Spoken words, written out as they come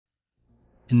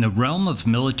In the realm of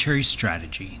military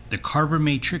strategy, the Carver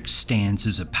Matrix stands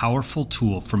as a powerful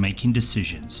tool for making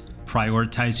decisions,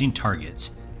 prioritizing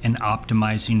targets, and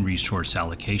optimizing resource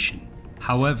allocation.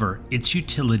 However, its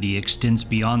utility extends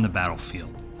beyond the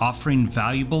battlefield, offering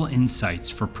valuable insights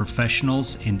for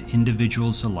professionals and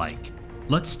individuals alike.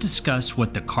 Let's discuss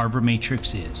what the Carver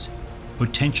Matrix is,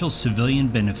 potential civilian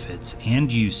benefits and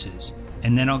uses,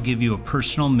 and then I'll give you a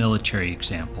personal military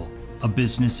example, a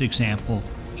business example,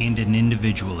 and an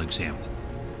individual example.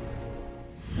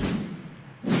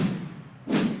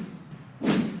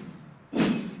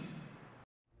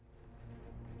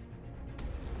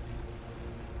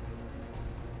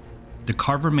 The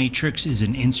Carver Matrix is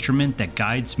an instrument that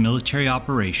guides military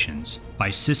operations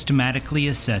by systematically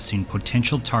assessing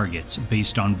potential targets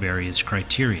based on various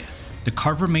criteria. The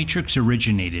Carver Matrix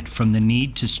originated from the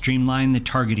need to streamline the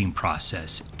targeting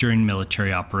process during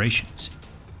military operations.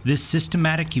 This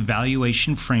systematic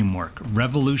evaluation framework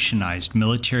revolutionized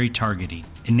military targeting,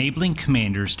 enabling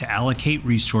commanders to allocate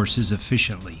resources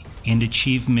efficiently and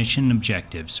achieve mission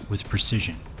objectives with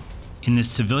precision. In the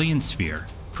civilian sphere,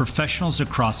 professionals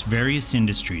across various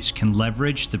industries can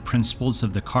leverage the principles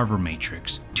of the Carver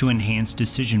Matrix to enhance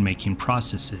decision-making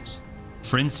processes.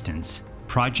 For instance,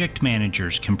 project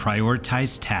managers can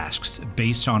prioritize tasks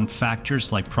based on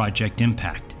factors like project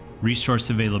impact, resource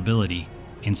availability,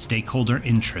 and stakeholder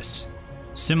interests.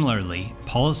 Similarly,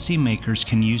 policymakers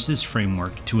can use this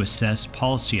framework to assess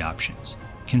policy options,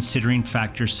 considering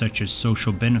factors such as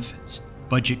social benefits,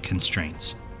 budget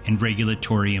constraints, and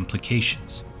regulatory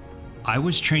implications. I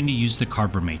was trained to use the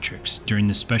Carver Matrix during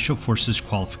the Special Forces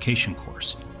Qualification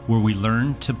course, where we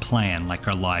learned to plan like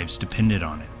our lives depended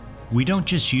on it. We don't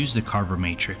just use the Carver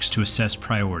Matrix to assess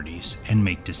priorities and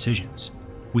make decisions.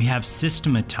 We have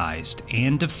systematized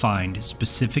and defined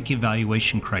specific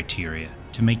evaluation criteria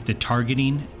to make the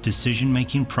targeting,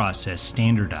 decision-making process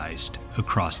standardized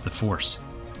across the force.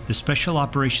 The Special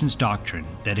Operations Doctrine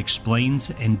that explains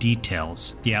and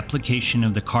details the application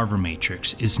of the Carver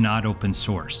Matrix is not open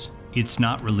source. It's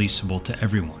not releasable to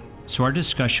everyone, so our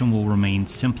discussion will remain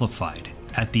simplified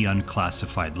at the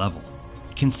unclassified level.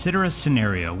 Consider a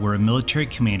scenario where a military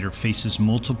commander faces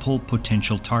multiple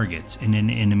potential targets in an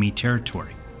enemy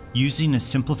territory. Using a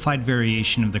simplified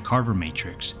variation of the Carver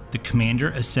Matrix, the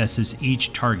commander assesses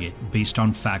each target based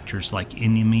on factors like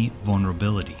enemy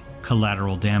vulnerability,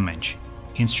 collateral damage,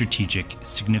 and strategic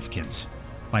significance.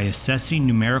 By assessing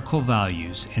numerical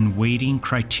values and weighting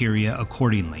criteria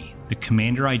accordingly, the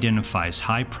commander identifies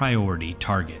high-priority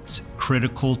targets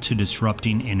critical to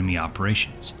disrupting enemy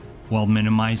operations, while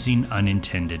minimizing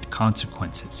unintended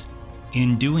consequences.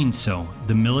 In doing so,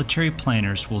 the military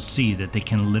planners will see that they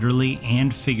can literally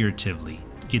and figuratively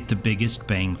get the biggest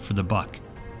bang for the buck.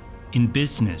 In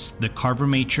business, the Carver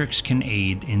Matrix can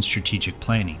aid in strategic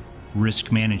planning, risk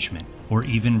management, or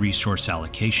even resource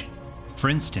allocation. For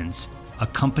instance, a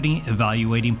company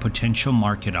evaluating potential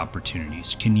market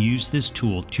opportunities can use this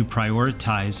tool to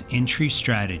prioritize entry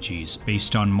strategies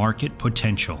based on market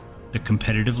potential, the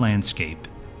competitive landscape,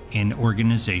 and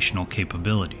organizational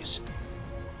capabilities.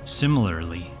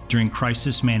 Similarly, during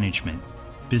crisis management,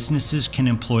 businesses can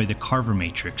employ the Carver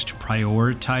Matrix to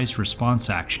prioritize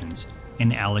response actions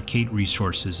and allocate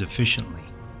resources efficiently.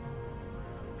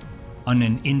 On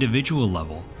an individual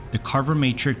level, the Carver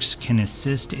Matrix can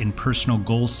assist in personal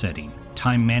goal setting,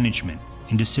 time management,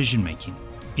 and decision-making.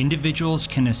 Individuals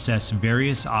can assess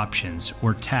various options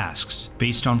or tasks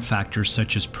based on factors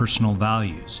such as personal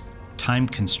values, time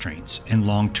constraints, and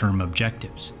long-term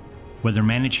objectives. Whether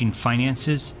managing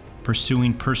finances,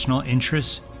 pursuing personal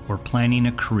interests, or planning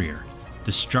a career,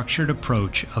 the structured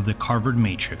approach of the Carver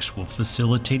Matrix will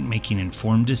facilitate making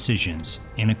informed decisions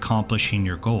and accomplishing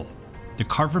your goal. The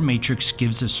Carver Matrix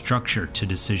gives a structure to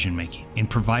decision-making and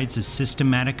provides a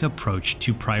systematic approach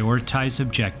to prioritize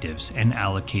objectives and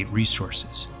allocate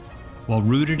resources. While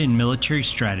rooted in military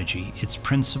strategy, its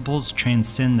principles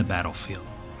transcend the battlefield,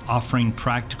 offering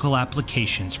practical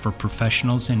applications for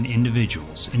professionals and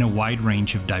individuals in a wide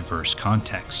range of diverse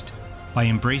contexts. By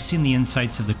embracing the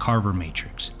insights of the Carver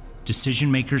Matrix,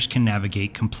 decision makers can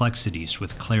navigate complexities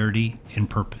with clarity and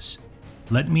purpose.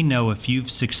 Let me know if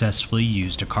you've successfully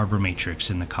used a Carver Matrix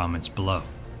in the comments below.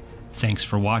 Thanks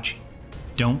for watching.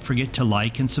 Don't forget to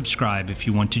like and subscribe if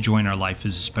you want to join our Life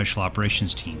as a Special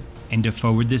Operations team, and to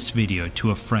forward this video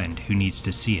to a friend who needs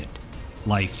to see it.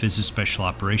 Life is a special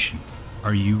operation.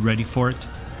 Are you ready for it?